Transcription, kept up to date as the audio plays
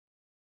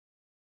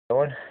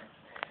going.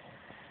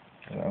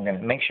 I'm gonna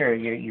make sure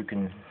you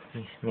can,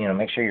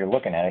 make sure you're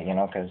looking at it,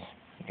 because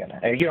you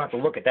don't have to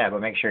look at that,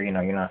 but make sure you're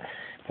not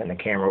putting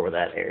the camera over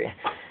that area.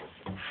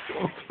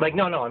 Like,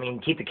 no, I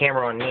mean, keep the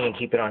camera on me and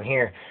keep it on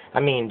here. I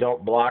mean,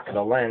 don't block the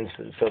lens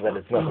so that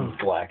it's nothing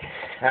black.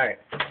 All right.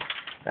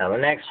 Now the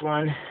next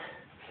one.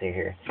 Let's see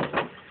here.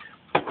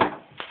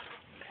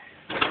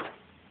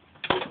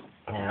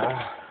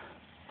 Now,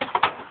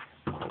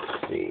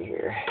 let's see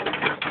here.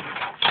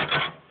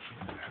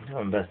 I'm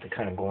doing my best to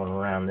kind of going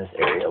around this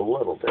area a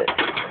little bit. I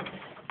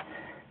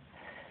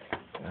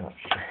don't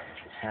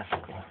have to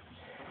go.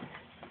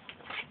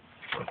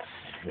 Let's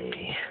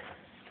see.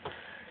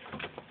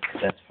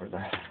 That's for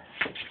the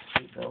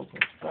seatbelt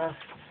and stuff.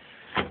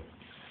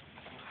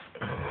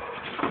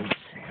 Let's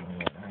see,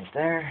 right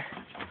there.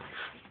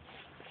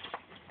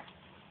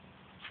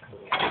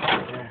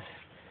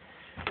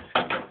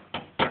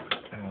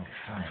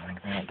 Fine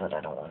like that, but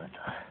I don't want it to.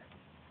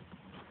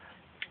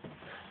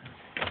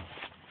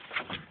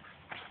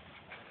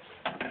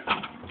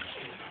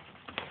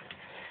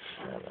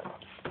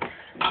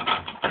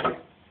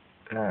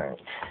 Alright.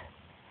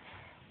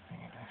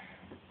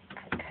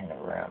 Kind of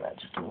round that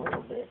just a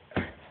little bit.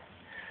 Okay.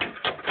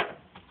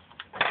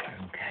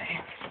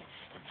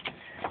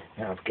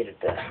 Now let's get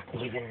it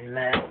to even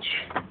match.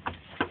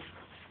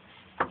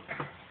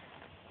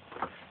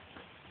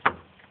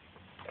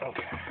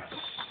 Okay.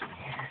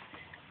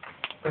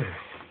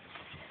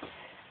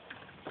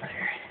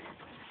 There.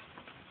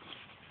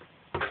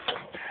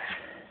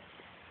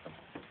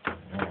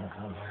 Now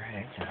I'm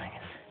right, so I can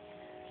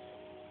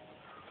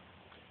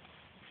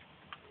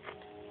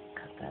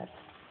cut that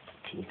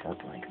teeth up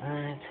like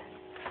that.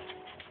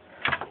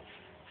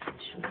 It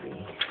should be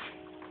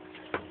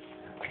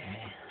okay.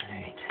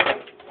 Alright.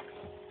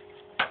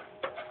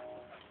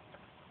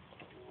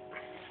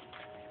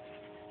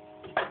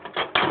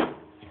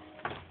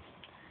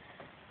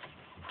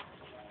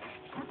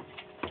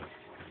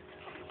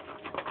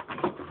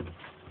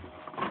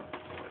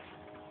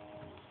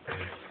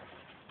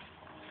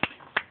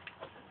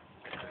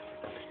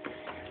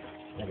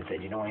 Like I said,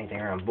 you don't want anything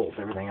around bolts.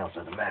 Everything else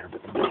doesn't matter,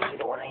 but the bolts, you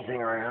don't want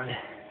anything around.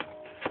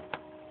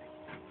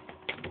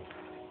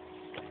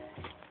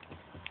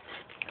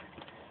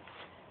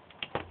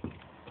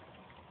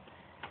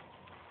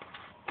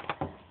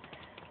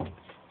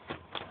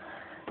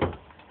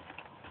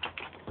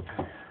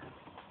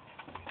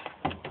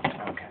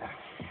 Okay.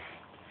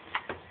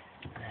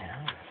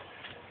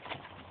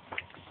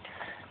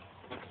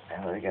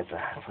 Now that I got the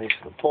place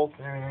for the bolts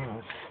and everything,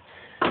 let's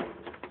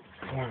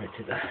form it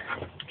to the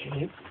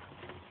cape.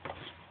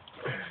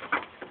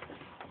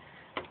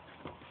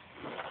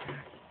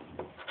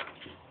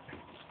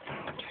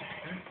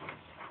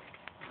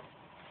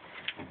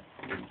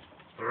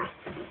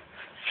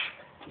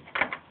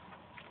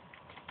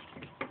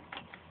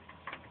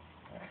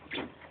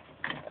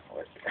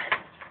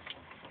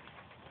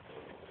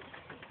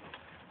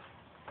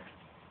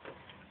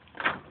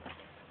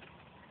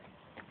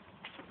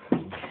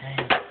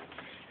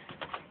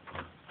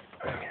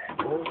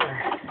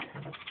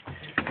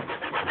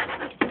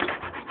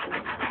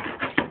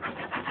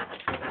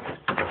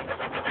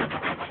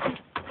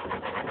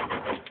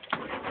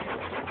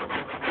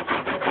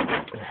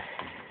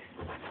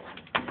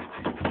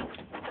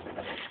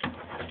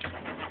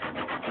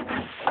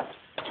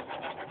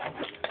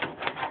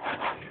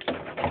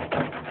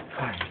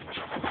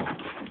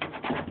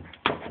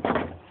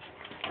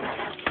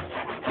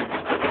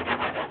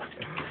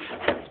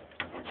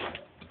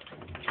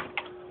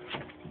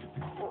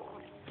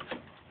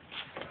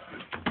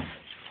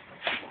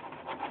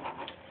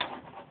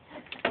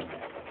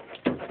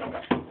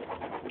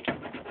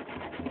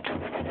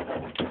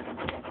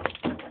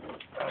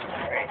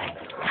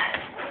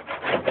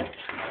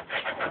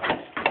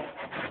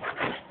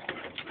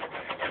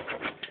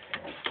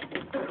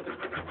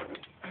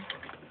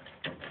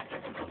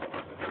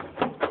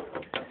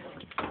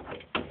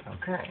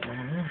 Okay.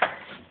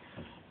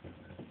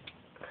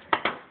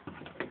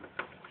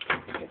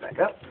 Get back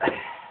up. Take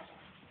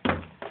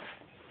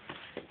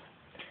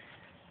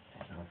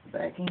off the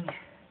backing.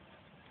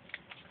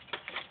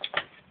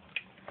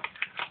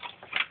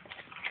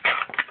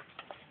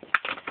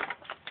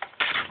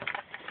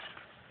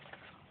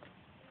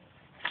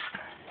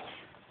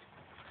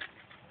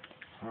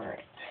 All right.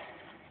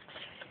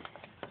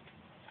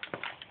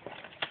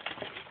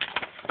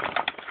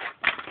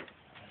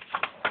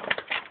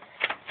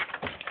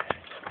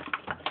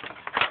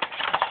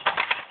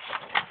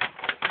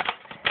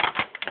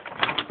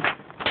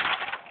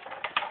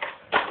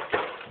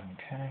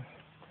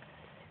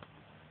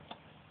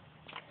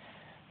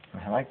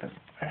 I like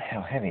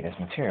how heavy this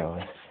material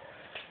is.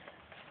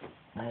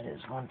 That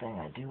is one thing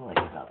I do like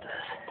about this.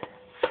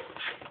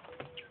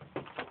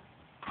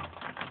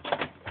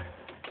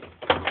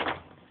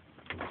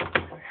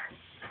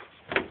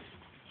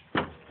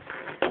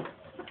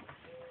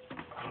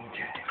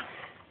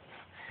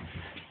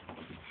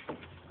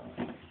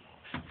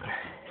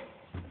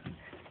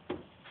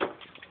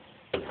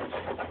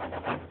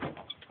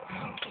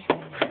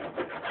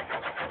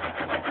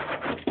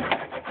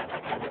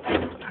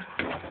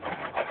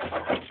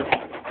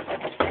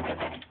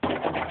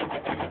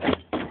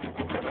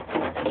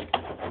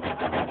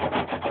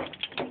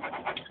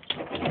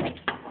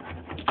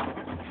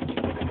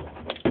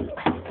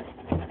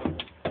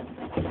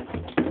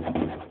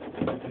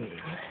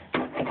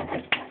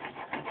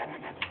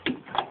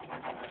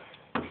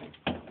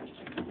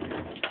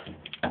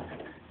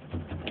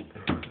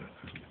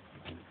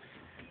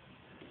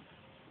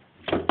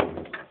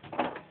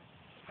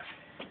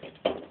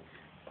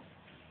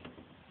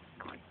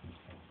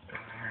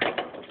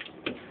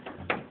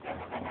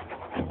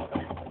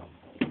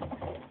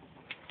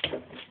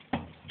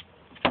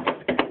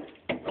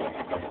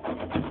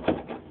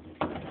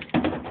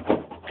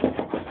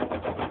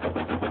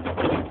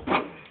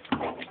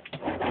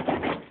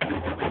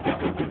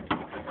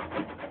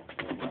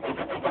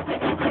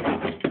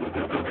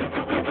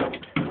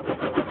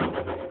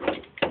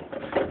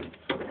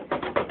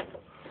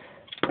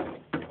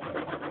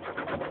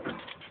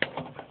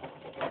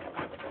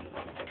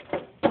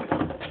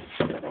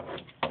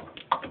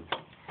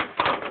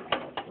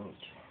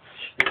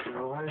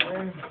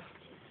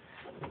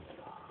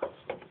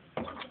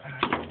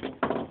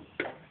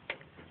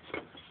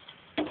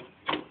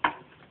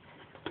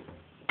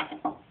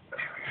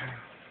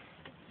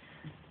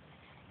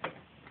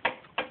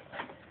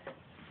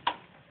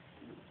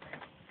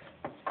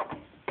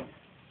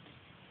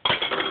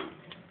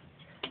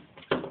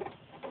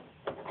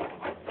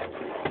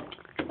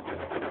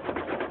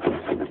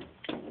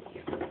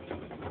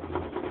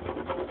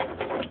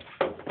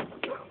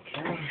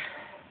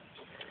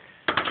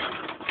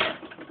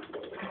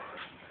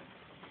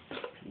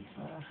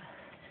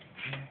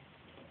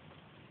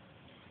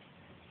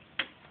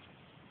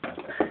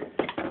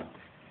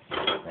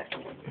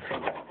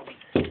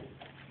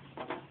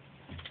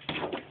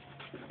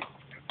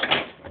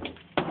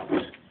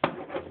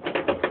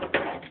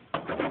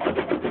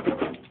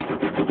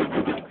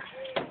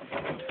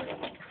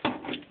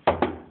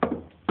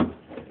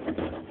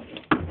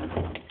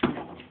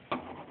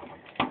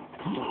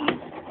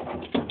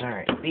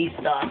 Alright, these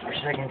stop for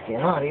a second in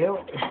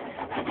audio.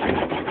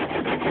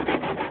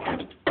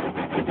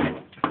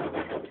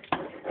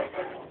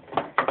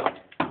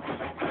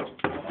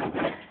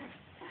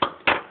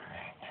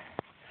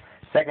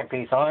 Second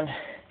piece on.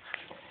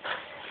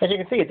 As you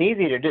can see, it's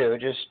easy to do.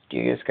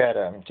 You just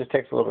gotta, just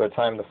takes a little bit of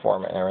time to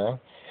form it and everything.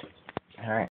 All right.